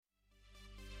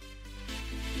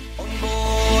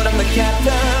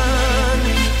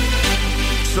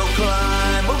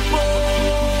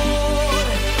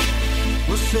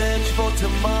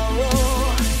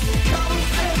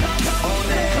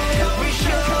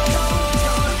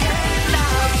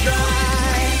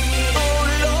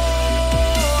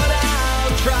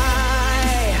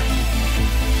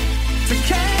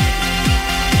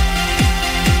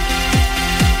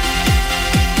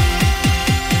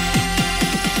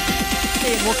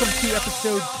Hey, and welcome to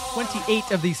episode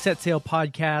 28 of the Set Sail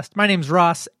podcast. My name's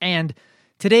Ross, and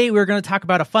today we're going to talk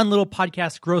about a fun little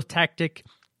podcast growth tactic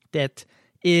that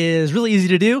is really easy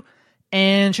to do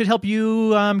and should help you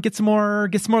get some more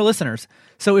listeners.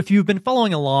 So if you've been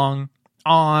following along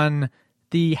on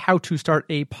the How to Start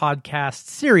a Podcast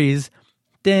series,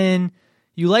 then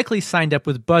you likely signed up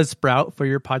with Buzzsprout for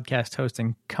your podcast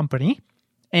hosting company,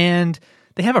 and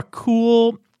they have a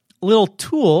cool little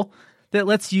tool that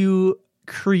lets you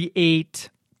create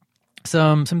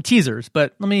some teasers.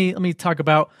 But let me talk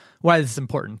about why this is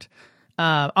important.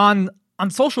 On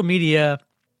social media,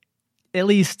 at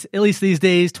least these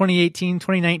days, 2018,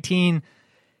 2019,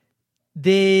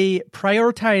 they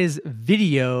prioritize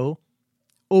video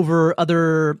over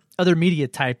other media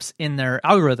types in their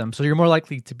algorithm. So you're more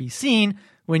likely to be seen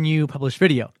when you publish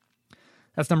video.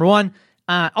 That's number one.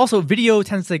 Also, video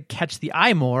tends to catch the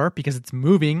eye more because it's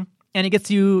moving, and it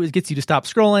gets you to stop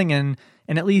scrolling and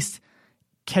at least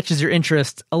catches your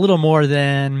interest a little more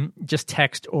than just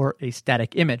text or a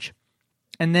static image.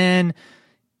 And then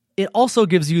it also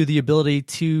gives you the ability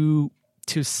to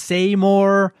say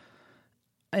more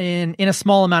in a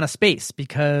small amount of space,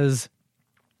 because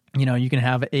you can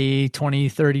have a 20,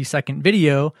 30 second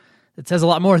video that says a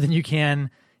lot more than you can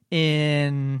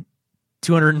in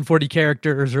 240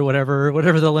 characters or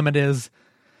whatever the limit is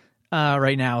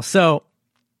right now. So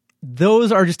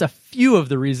those are just a few of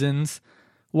the reasons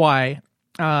why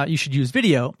you should use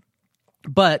video,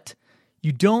 but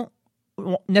you don't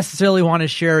necessarily want to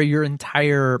share your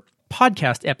entire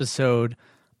podcast episode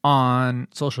on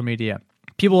social media.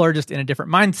 People are just in a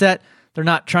different mindset. They're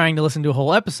not trying to listen to a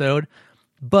whole episode,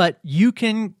 but you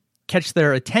can catch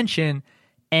their attention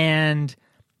and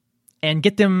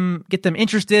get them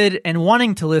interested and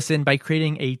wanting to listen by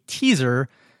creating a teaser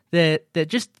that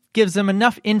just gives them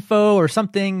enough info or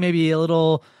something, maybe a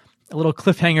little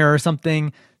cliffhanger or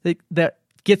something that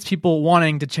gets people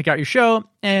wanting to check out your show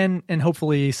and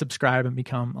hopefully subscribe and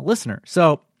become a listener.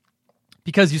 So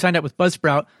because you signed up with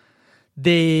Buzzsprout,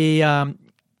 they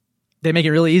make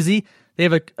it really easy. They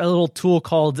have a little tool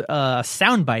called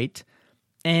Soundbite,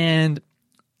 and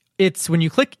it's when you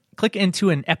click into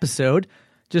an episode,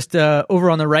 just over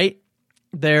on the right,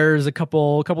 there's a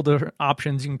couple different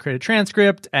options. You can create a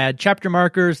transcript, add chapter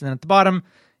markers, and then at the bottom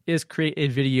is create a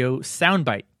video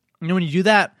soundbite. And when you do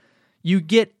that, you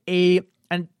get a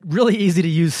really easy to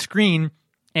use screen,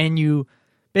 and you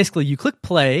click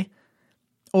play,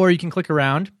 or you can click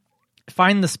around,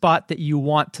 find the spot that you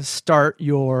want to start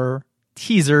your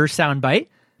teaser soundbite,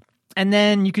 and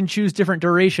then you can choose different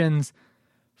durations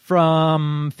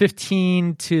from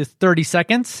 15 to 30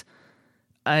 seconds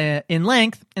in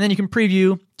length, and then you can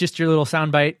preview just your little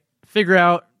soundbite, figure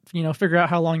out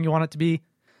how long you want it to be,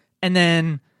 and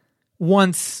then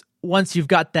once you've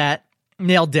got that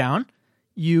nailed down,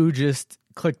 you just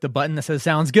click the button that says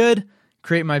sounds good,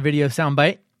 create my video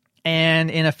soundbite,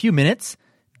 and in a few minutes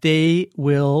they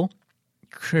will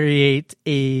create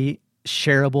a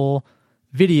shareable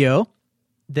video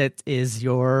that is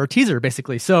your teaser,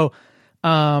 basically. So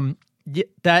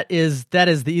that is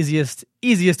the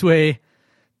easiest way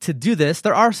to do this.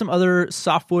 There are some other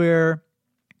software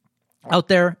out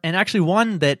there, and actually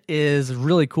one that is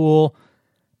really cool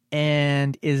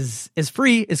and is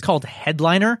free is called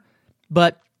Headliner,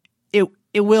 but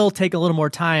it will take a little more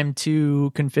time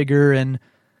to configure and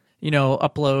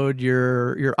upload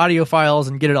your audio files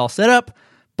and get it all set up,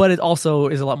 but it also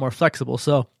is a lot more flexible.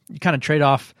 So you kind of trade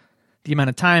off the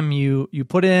amount of time you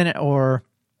put in or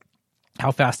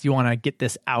how fast you want to get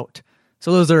this out.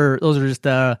 So those are just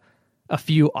a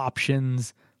few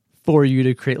options for you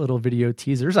to create little video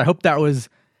teasers. I hope that was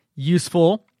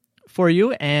useful for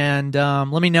you, and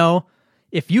let me know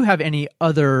if you have any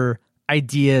other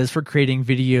ideas for creating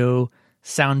video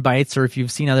sound bites, or if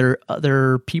you've seen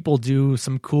other people do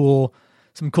some cool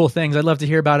things. I'd love to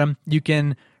hear about them. You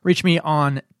can reach me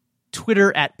on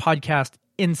Twitter at Podcast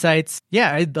Insights.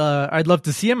 Yeah, I'd love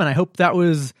to see them, and I hope that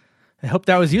was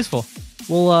useful.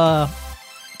 We'll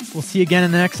see you again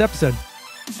in the next episode.